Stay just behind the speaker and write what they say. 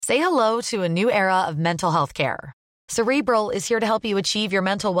Say hello to a new era of mental health care. Cerebral is here to help you achieve your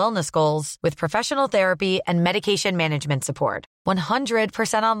mental wellness goals with professional therapy and medication management support.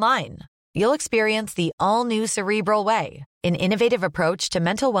 100% online. You'll experience the all-new Cerebral Way, an innovative approach to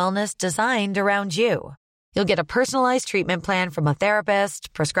mental wellness designed around you. You'll get a personalized treatment plan from a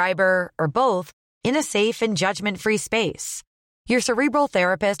therapist, prescriber, or both in a safe and judgment-free space. Your Cerebral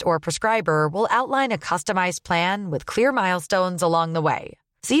therapist or prescriber will outline a customized plan with clear milestones along the way,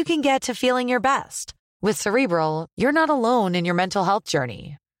 so you can get to feeling your best. With Cerebral, you're not alone in your mental health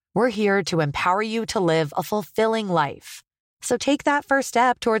journey. We're here to empower you to live a fulfilling life. So take that first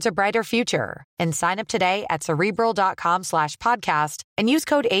step towards a brighter future and sign up today at Cerebral.com/podcast and use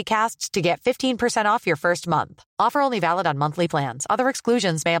code ACAST to get 15% off your first month. Offer only valid on monthly plans. Other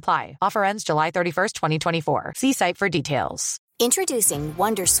exclusions may apply. Offer ends July 31st, 2024. See site for details. Introducing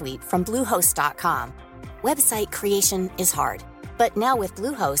Wondersuite from Bluehost.com. Website creation is hard, but now with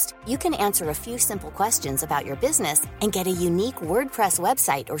Bluehost, you can answer a few simple questions about your business and get a unique WordPress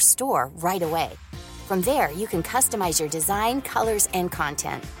website or store right away. From there, you can customize your design, colors, and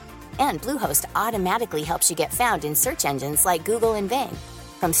content. And Bluehost automatically helps you get found in search engines like Google and Bing.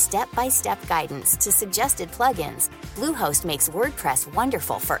 From step-by-step guidance to suggested plugins, Bluehost makes WordPress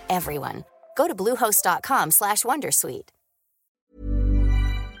wonderful for everyone. Go to bluehost.com/wondersuite.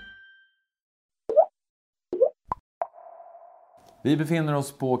 Vi befinner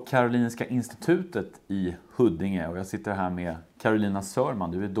oss på Karolinska institutet i Huddinge och jag sitter här med Carolina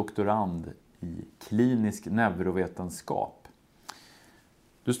Sörman. Du är doktorand i klinisk neurovetenskap.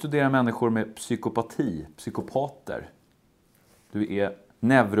 Du studerar människor med psykopati, psykopater. Du är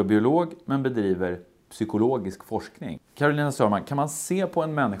neurobiolog men bedriver psykologisk forskning. Carolina Sörman, kan man se på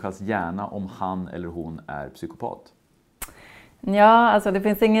en människas hjärna om han eller hon är psykopat? Ja, alltså det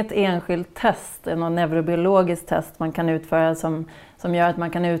finns inget enskilt test, något neurobiologiskt test man kan utföra som gör att man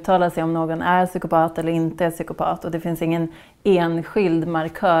kan uttala sig om någon är psykopat eller inte är psykopat. Och det finns ingen enskild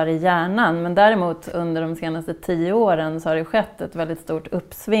markör i hjärnan. Men däremot under de senaste 10 åren så har det skett ett väldigt stort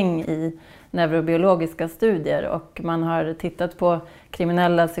uppsving i neurobiologiska studier. Och man har tittat på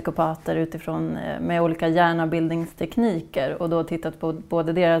kriminella psykopater utifrån med olika hjärnabildningstekniker. Och då tittat på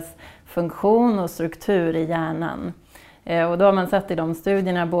både deras funktion och struktur i hjärnan. Och då har man sett i de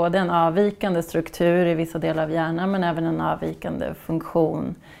studierna både en avvikande struktur i vissa delar av hjärnan men även en avvikande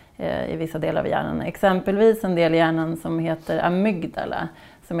funktion i vissa delar av hjärnan. Exempelvis en del i hjärnan som heter amygdala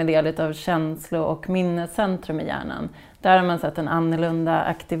som är del av känslo- och minnescentrum i hjärnan. Där har man sett en annorlunda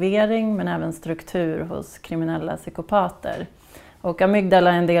aktivering men även struktur hos kriminella psykopater. Och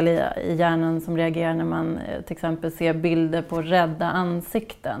amygdala är en del i hjärnan som reagerar när man till exempel ser bilder på rädda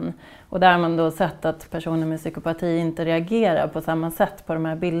ansikten. Och där har man då sett att personer med psykopati inte reagerar på samma sätt på de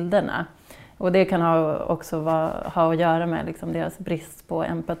här bilderna. Och det kan ha att göra med liksom deras brist på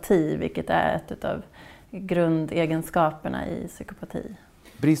empati, vilket är ett av grundegenskaperna i psykopati.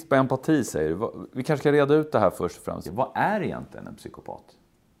 Brist på empati säger du. Vi kanske ska reda ut det här först och främst. Vad är egentligen en psykopat?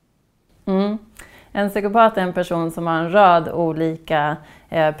 En psykopat är en person som har en rad olika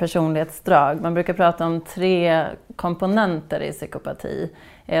personlighetsdrag. Man brukar prata om 3 komponenter i psykopati.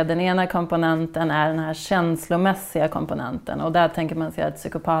 Den ena komponenten är den här känslomässiga komponenten. Och där tänker man sig att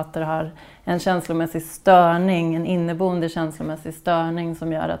psykopater har en känslomässig störning, en inneboende känslomässig störning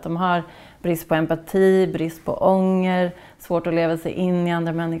som gör att de har brist på empati, brist på ånger, svårt att leva sig in i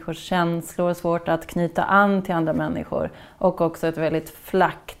andra människors känslor, svårt att knyta an till andra människor och också ett väldigt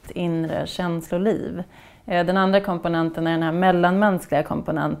flackt inre känsloliv. Den andra komponenten är den här mellanmänskliga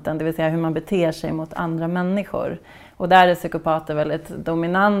komponenten, det vill säga hur man beter sig mot andra människor. Och där är psykopater väldigt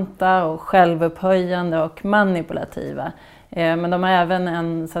dominanta och självupphöjande och manipulativa. Men de har även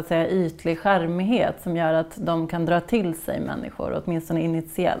en så att säga ytlig charmighet som gör att de kan dra till sig människor, åtminstone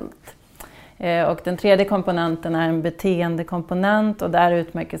initiellt. Och den tredje komponenten är en beteendekomponent och där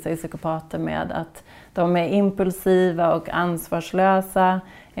utmärker sig psykopater med att de är impulsiva och ansvarslösa.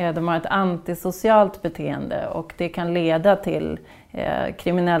 De har ett antisocialt beteende och det kan leda till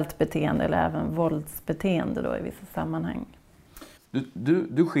kriminellt beteende eller även våldsbeteende då i vissa sammanhang.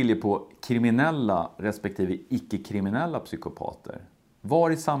 Du skiljer på kriminella respektive icke-kriminella psykopater. Var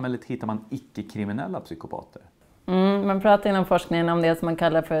i samhället hittar man icke-kriminella psykopater? Man pratar inom forskningen om det som man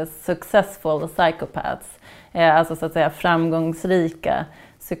kallar för successful psychopaths. Alltså så att säga framgångsrika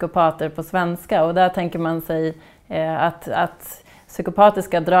psykopater på svenska. Och där tänker man sig att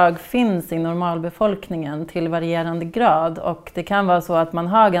psykopatiska drag finns i normalbefolkningen till varierande grad. Och det kan vara så att man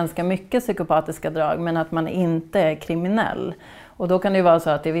har ganska mycket psykopatiska drag men att man inte är kriminell. Och då kan det vara så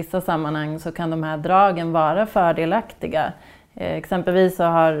att i vissa sammanhang så kan de här dragen vara fördelaktiga. Exempelvis så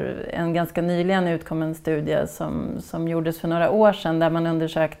har en ganska nyligen utkommen studie som gjordes för några år sedan där man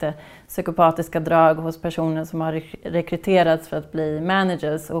undersökte psykopatiska drag hos personer som har rekryterats för att bli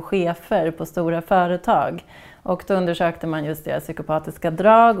managers och chefer på stora företag. Och då undersökte man just deras psykopatiska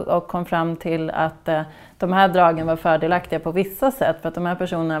drag och kom fram till att de här dragen var fördelaktiga på vissa sätt för att de här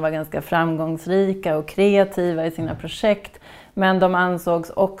personerna var ganska framgångsrika och kreativa i sina projekt. Men de ansågs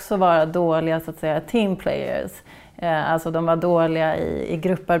också vara dåliga så att säga team players. Alltså de var dåliga i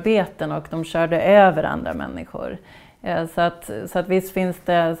grupparbeten och de körde över andra människor. Så att visst finns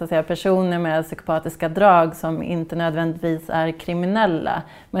det så att säga, personer med psykopatiska drag som inte nödvändigtvis är kriminella.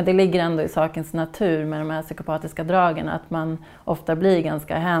 Men det ligger ändå i sakens natur med de här psykopatiska dragen att man ofta blir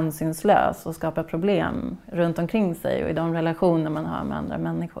ganska hänsynslös och skapar problem runt omkring sig och i de relationer man har med andra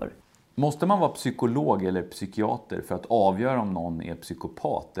människor. Måste man vara psykolog eller psykiater för att avgöra om någon är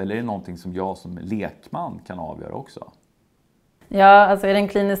psykopat? Eller är det någonting som jag som lekman kan avgöra också? Ja, alltså i den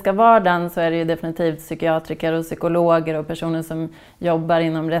kliniska vardagen så är det ju definitivt psykiatriker och psykologer och personer som jobbar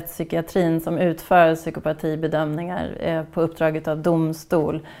inom rättspsykiatrin som utför psykopatibedömningar på uppdraget av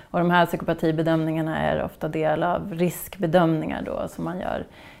domstol. Och de här psykopatibedömningarna är ofta del av riskbedömningar då som man gör.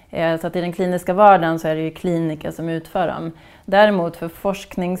 Så att i den kliniska vardagen så är det ju kliniker som utför dem. Däremot för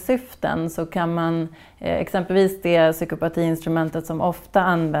forskningssyften så kan man exempelvis det psykopatiinstrumentet som ofta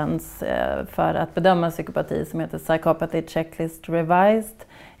används för att bedöma psykopati som heter Psychopathy Checklist Revised,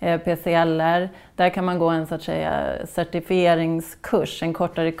 PCLR. Där kan man gå en så att säga certifieringskurs, en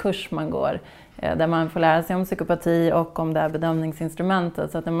kortare kurs man går. Där man får lära sig om psykopati och om det här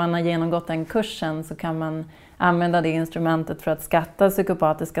bedömningsinstrumentet. Så att när man har genomgått den kursen så kan man använda det instrumentet för att skatta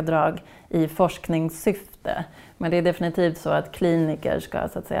psykopatiska drag i forskningssyfte. Men det är definitivt så att kliniker ska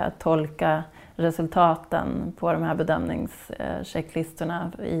så att säga tolka resultaten på de här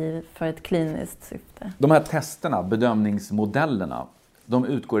bedömningschecklistorna för ett kliniskt syfte. De här testerna, bedömningsmodellerna, de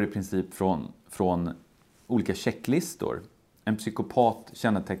utgår i princip från olika checklistor. En psykopat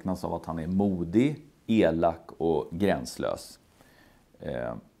kännetecknas av att han är modig, elak och gränslös.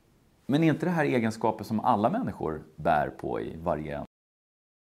 Men är inte det här egenskaper som alla människor bär på i varje en?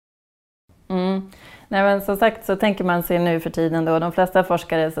 Nej, men som sagt så tänker man sig nu för tiden då, de flesta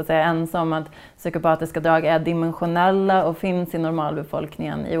forskare är så att säga ensamma om att psykopatiska drag är dimensionella och finns i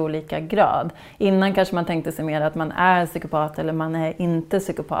normalbefolkningen i olika grad. Innan kanske man tänkte sig mer att man är psykopat eller man är inte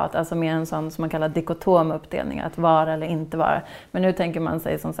psykopat, alltså mer en sån som man kallar dikotom uppdelning, att vara eller inte vara. Men nu tänker man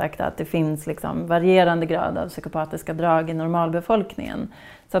sig som sagt att det finns liksom varierande grad av psykopatiska drag i normalbefolkningen.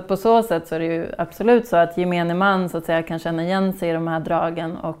 Så att på så sätt så är det ju absolut så att gemene man så att säga kan känna igen sig i de här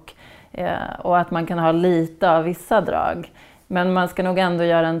dragen och att man kan ha lite av vissa drag. Men man ska nog ändå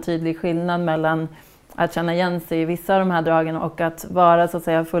göra en tydlig skillnad mellan att känna igen sig i vissa av de här dragen och att vara så att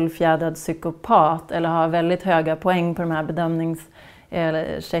säga fullfjädrad psykopat eller ha väldigt höga poäng på de här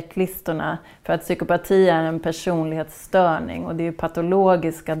bedömningschecklistorna. För att psykopati är en personlighetsstörning och det är ju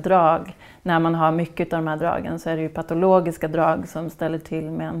patologiska drag. När man har mycket av de här dragen så är det ju patologiska drag som ställer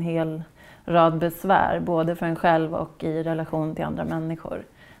till med en hel rad besvär, både för en själv och i relation till andra människor.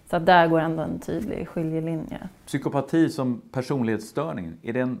 Så att där går ändå en tydlig skiljelinje. Psykopati som personlighetsstörning,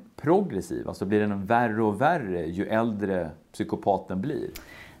 är den progressiv? Alltså blir den värre och värre ju äldre psykopaten blir?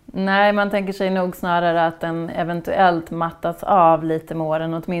 Nej, man tänker sig nog snarare att den eventuellt mattas av lite med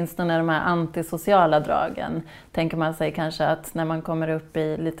åren. Åtminstone de här antisociala dragen. Tänker man sig kanske att när man kommer upp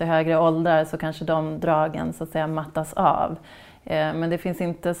i lite högre åldrar så kanske de dragen så att säga mattas av. Men det finns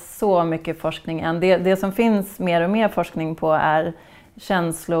inte så mycket forskning än. Det som finns mer och mer forskning på är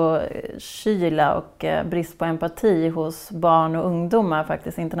känslokyla och brist på empati hos barn och ungdomar.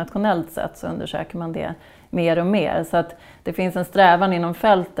 Faktiskt internationellt sett så undersöker man det mer och mer. Så att det finns en strävan inom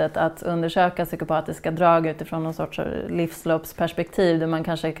fältet att undersöka psykopatiska drag utifrån någon sorts livsloppsperspektiv där man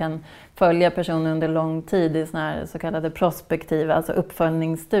kanske kan följa personer under lång tid i såna här så kallade prospektiva, alltså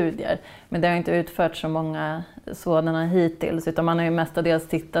uppföljningsstudier. Men det har inte utförts så många sådana hittills, utan man har ju mestadels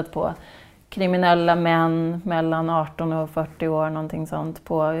tittat på kriminella män mellan 18 och 40 år, någonting sånt,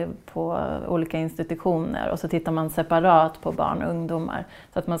 på olika institutioner. Och så tittar man separat på barn och ungdomar.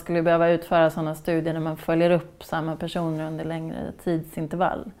 Så att man skulle behöva utföra sådana studier där man följer upp samma personer under längre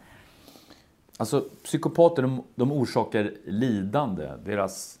tidsintervall. Alltså psykopater, de orsakar lidande.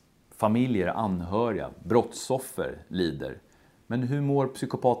 Deras familjer, anhöriga, brottsoffer lider. Men hur mår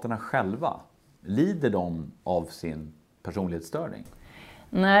psykopaterna själva? Lider de av sin personlighetsstörning?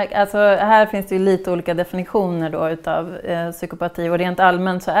 Nej, alltså här finns det ju lite olika definitioner då utav psykopati och rent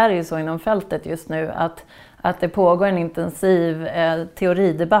allmänt så är det ju så inom fältet just nu att att det pågår en intensiv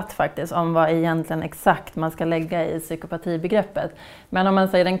teoridebatt faktiskt om vad egentligen exakt man ska lägga i psykopatibegreppet. Men om man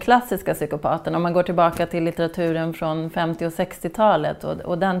säger den klassiska psykopaten, om man går tillbaka till litteraturen från 50- och 60-talet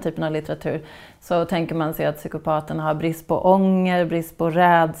och den typen av litteratur, så tänker man sig att psykopaten har brist på ånger, brist på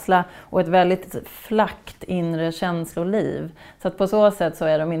rädsla och ett väldigt flackt inre känsloliv. Så att på så sätt så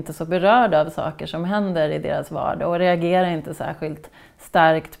är de inte så berörda av saker som händer i deras vardag och reagerar inte särskilt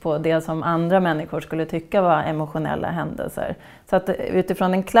starkt på det som andra människor skulle tycka var emotionella händelser. Så att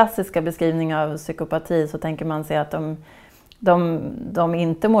utifrån den klassiska beskrivningen av psykopati så tänker man sig att de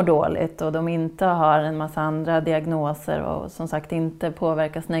inte mår dåligt och de inte har en massa andra diagnoser och som sagt inte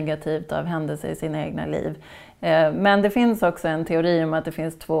påverkas negativt av händelser i sina egna liv. Men det finns också en teori om att det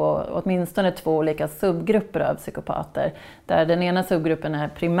finns åtminstone två olika subgrupper av psykopater. Där den ena subgruppen är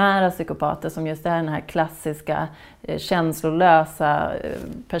primära psykopater som just är den här klassiska känslolösa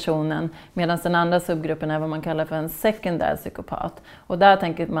personen. Medan den andra subgruppen är vad man kallar för en sekundär psykopat. Och där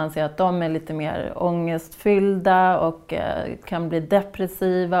tänker man sig att de är lite mer ångestfyllda och kan bli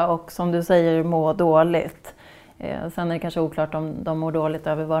depressiva och som du säger må dåligt. Sen är det kanske oklart om de mår dåligt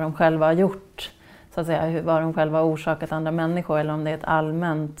över vad de själva har gjort. Så att säga, vad de själva har orsakat andra människor eller om det är ett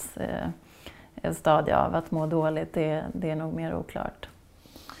allmänt stadie av att må dåligt, det är nog mer oklart.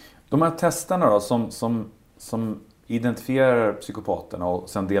 De här testerna då som identifierar psykopaterna och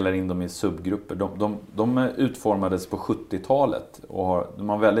sen delar in dem i subgrupper, de utformades på 70-talet och de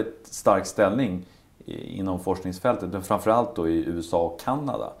har väldigt stark ställning inom forskningsfältet, men framförallt då i USA och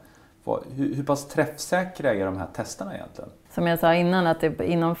Kanada. Hur pass träffsäkra är de här testerna egentligen? Som jag sa innan, att det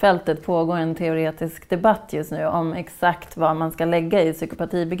inom fältet pågår en teoretisk debatt just nu om exakt vad man ska lägga i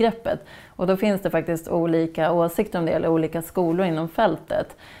psykopatibegreppet. Och då finns det faktiskt olika åsikter om det, eller olika skolor inom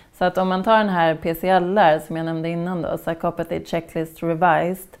fältet. Så att om man tar den här PCLR som jag nämnde innan då, Psychopathy Checklist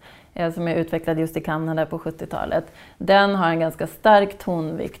Revised, som är utvecklad just i Kanada på 70-talet. Den har en ganska stark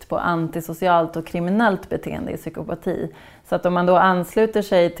tonvikt på antisocialt och kriminellt beteende i psykopati. Så att om man då ansluter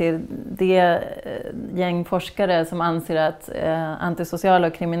sig till det gäng forskare som anser att antisociala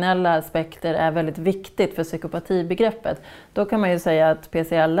och kriminella aspekter är väldigt viktigt för psykopatibegreppet, då kan man ju säga att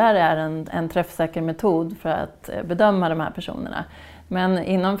PCLR är en träffsäker metod för att bedöma de här personerna. Men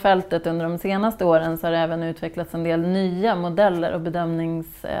inom fältet under de senaste åren så har det även utvecklats en del nya modeller och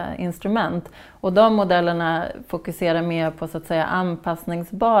bedömningsinstrument. Och de modellerna fokuserar mer på så att säga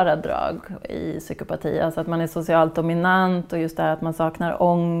anpassningsbara drag i psykopati. Alltså att man är socialt dominant och just det här att man saknar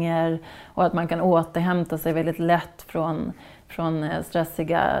ånger och att man kan återhämta sig väldigt lätt från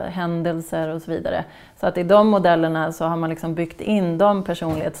stressiga händelser och så vidare. Så att i de modellerna så har man liksom byggt in de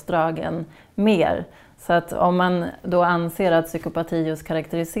personlighetsdragen mer. Så att om man då anser att psykopati just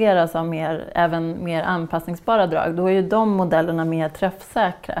karaktäriseras av även mer anpassningsbara drag, då är ju de modellerna mer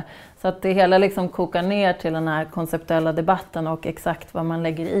träffsäkra. Så att det hela liksom kokar ner till den här konceptuella debatten och exakt vad man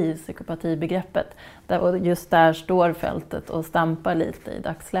lägger i psykopatibegreppet. Och just där står fältet och stampar lite i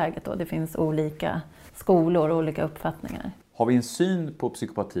dagsläget. Och det finns olika skolor och olika uppfattningar. Har vi en syn på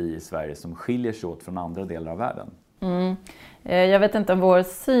psykopati i Sverige som skiljer sig åt från andra delar av världen? Jag vet inte om vår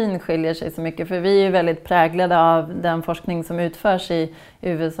syn skiljer sig så mycket, för vi är väldigt präglade av den forskning som utförs i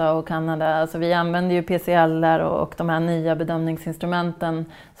USA och Kanada. Alltså vi använder ju PCLR och de här nya bedömningsinstrumenten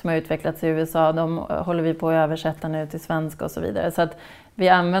som har utvecklats i USA, de håller vi på att översätta nu till svenska och så vidare. Så att vi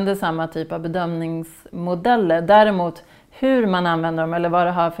använder samma typ av bedömningsmodeller. Däremot hur man använder dem eller vad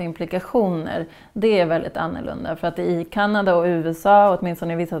det har för implikationer, det är väldigt annorlunda. För att i Kanada och USA,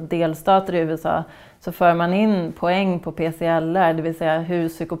 åtminstone i vissa delstater i USA, så för man in poäng på PCLR, det vill säga hur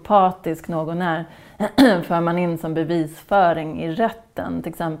psykopatisk någon är, för man in som bevisföring i rätten. Till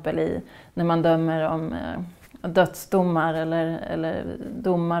exempel när man dömer om dödsdomar eller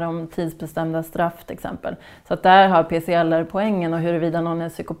domar om tidsbestämda straff till exempel. Så att där har PCLR-poängen och huruvida någon är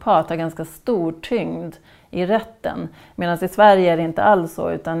psykopat har ganska stor tyngd i rätten. Medan i Sverige är det inte alls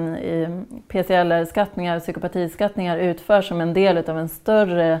så, utan PCLR-skattningar, psykopatiskattningar utförs som en del av en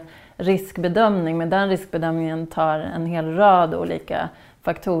större riskbedömning. Men den riskbedömningen tar en hel rad olika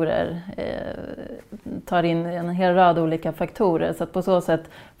faktorer, så att på så sätt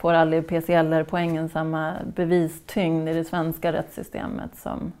får aldrig PCLR-poängen samma bevistyngd i det svenska rättssystemet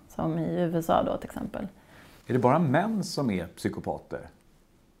som i USA då till exempel. Är det bara män som är psykopater?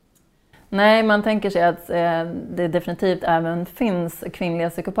 Nej, man tänker sig att det definitivt även finns kvinnliga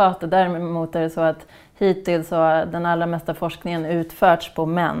psykopater. Däremot är det så att hittills har den allra mesta forskningen utförts på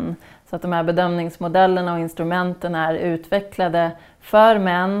män. Så att de här bedömningsmodellerna och instrumenten är utvecklade för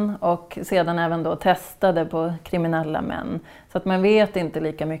män och sedan även då testade på kriminella män. Så att man vet inte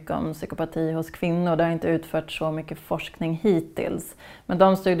lika mycket om psykopati hos kvinnor. Det har inte utförts så mycket forskning hittills. Men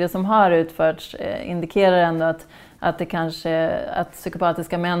de studier som har utförts indikerar ändå att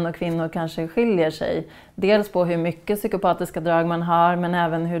psykopatiska män och kvinnor kanske skiljer sig. Dels på hur mycket psykopatiska drag man har, men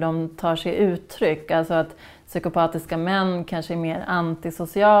även hur de tar sig uttryck. Alltså att psykopatiska män kanske är mer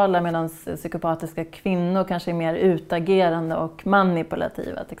antisociala, medan psykopatiska kvinnor kanske är mer utagerande och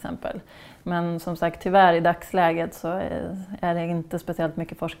manipulativa till exempel. Men som sagt, tyvärr i dagsläget så är det inte speciellt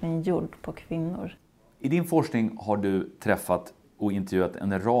mycket forskning gjord på kvinnor. I din forskning har du träffat och intervjuat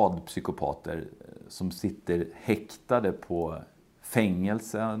en rad psykopater som sitter häktade på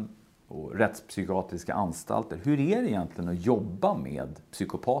fängelsen och rättspsykiatriska anstalter. Hur är det egentligen att jobba med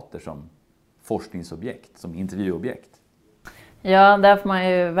psykopater som forskningsobjekt, som intervjuobjekt? Ja, där får man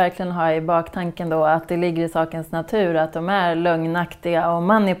ju verkligen ha i baktanken då att det ligger i sakens natur att de är lögnaktiga och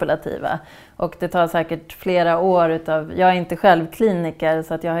manipulativa. Och det tar säkert flera år utav, jag är inte själv kliniker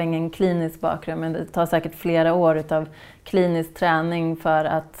så att jag har ingen klinisk bakgrund, men det tar säkert flera år utav klinisk träning för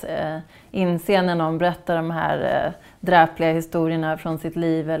att inse när någon berättar de här dräpliga historierna från sitt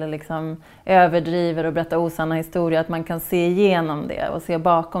liv eller liksom överdriver och berättar osanna historier, att man kan se igenom det och se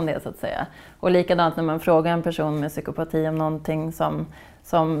bakom det så att säga. Och likadant när man frågar en person med psykopati om någonting som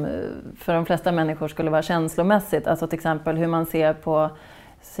för de flesta människor skulle vara känslomässigt, alltså till exempel hur man ser på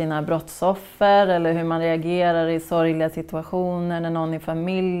sina brottsoffer eller hur man reagerar i sorgliga situationer när någon i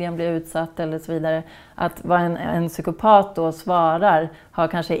familjen blir utsatt eller så vidare. Att vad en psykopat då svarar har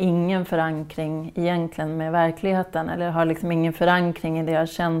kanske ingen förankring egentligen med verkligheten eller har liksom ingen förankring i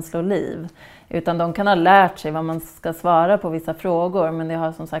deras känsloliv. Utan de kan ha lärt sig vad man ska svara på vissa frågor, men det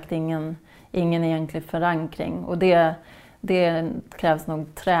har som sagt ingen egentlig förankring. Och det krävs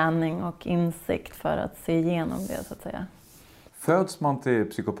nog träning och insikt för att se igenom det så att säga. Föds man till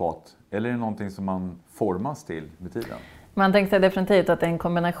psykopat eller är det någonting som man formas till med tiden? Man tänker sig definitivt att det är en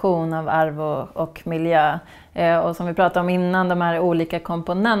kombination av arv och miljö. Och som vi pratade om innan, de här olika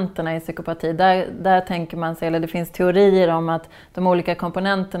komponenterna i psykopati, där tänker man sig, eller det finns teorier om att de olika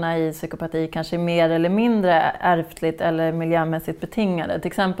komponenterna i psykopati kanske är mer eller mindre ärftligt eller miljömässigt betingade. Till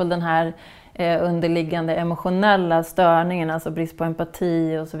exempel den här underliggande emotionella störningen, alltså brist på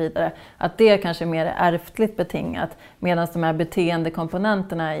empati och så vidare, att det kanske är mer ärftligt betingat, medan de här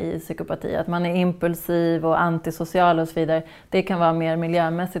beteendekomponenterna i psykopati, att man är impulsiv och antisocial och så vidare, det kan vara mer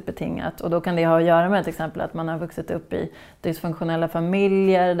miljömässigt betingat, och då kan det ha att göra med till exempel att man har vuxit upp i dysfunktionella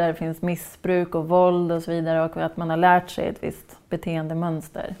familjer där det finns missbruk och våld och så vidare, och att man har lärt sig ett visst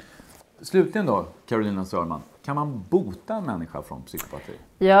beteendemönster. Slutligen då, Carolina Sörman, kan man bota en människa från psykopati?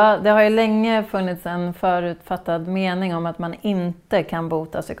 Ja, det har ju länge funnits en förutfattad mening om att man inte kan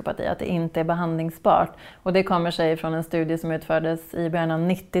bota psykopati, att det inte är behandlingsbart. Och det kommer sig från en studie som utfördes i början av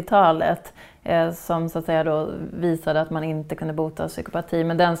 90-talet som så att säga då visade att man inte kunde bota psykopati.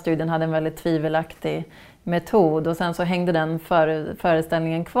 Men den studien hade en väldigt tvivelaktig metod och sen så hängde den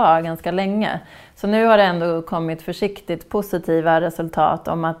föreställningen kvar ganska länge. Så nu har det ändå kommit försiktigt positiva resultat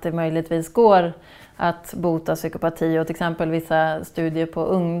om att det möjligtvis går att bota psykopati, och till exempel vissa studier på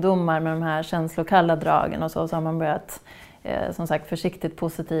ungdomar med de här känslokalla dragen och så har man börjat som sagt försiktigt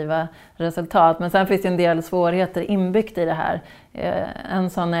positiva resultat. Men sen finns det en del svårigheter inbyggt i det här. En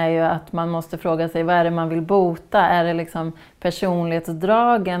sån är ju att man måste fråga sig, vad är det man vill bota? Är det liksom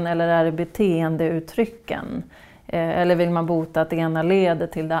personlighetsdragen eller är det beteendeuttrycken? Eller vill man bota att det ena leder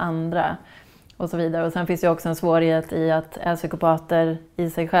till det andra? Och så vidare. Och sen finns det också en svårighet i att är psykopater i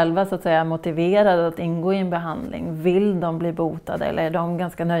sig själva så att säga motiverade att ingå i en behandling? Vill de bli botade eller är de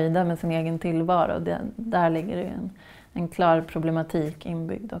ganska nöjda med sin egen tillvaro? Där ligger det en klar problematik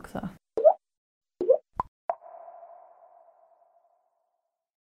inbyggd också.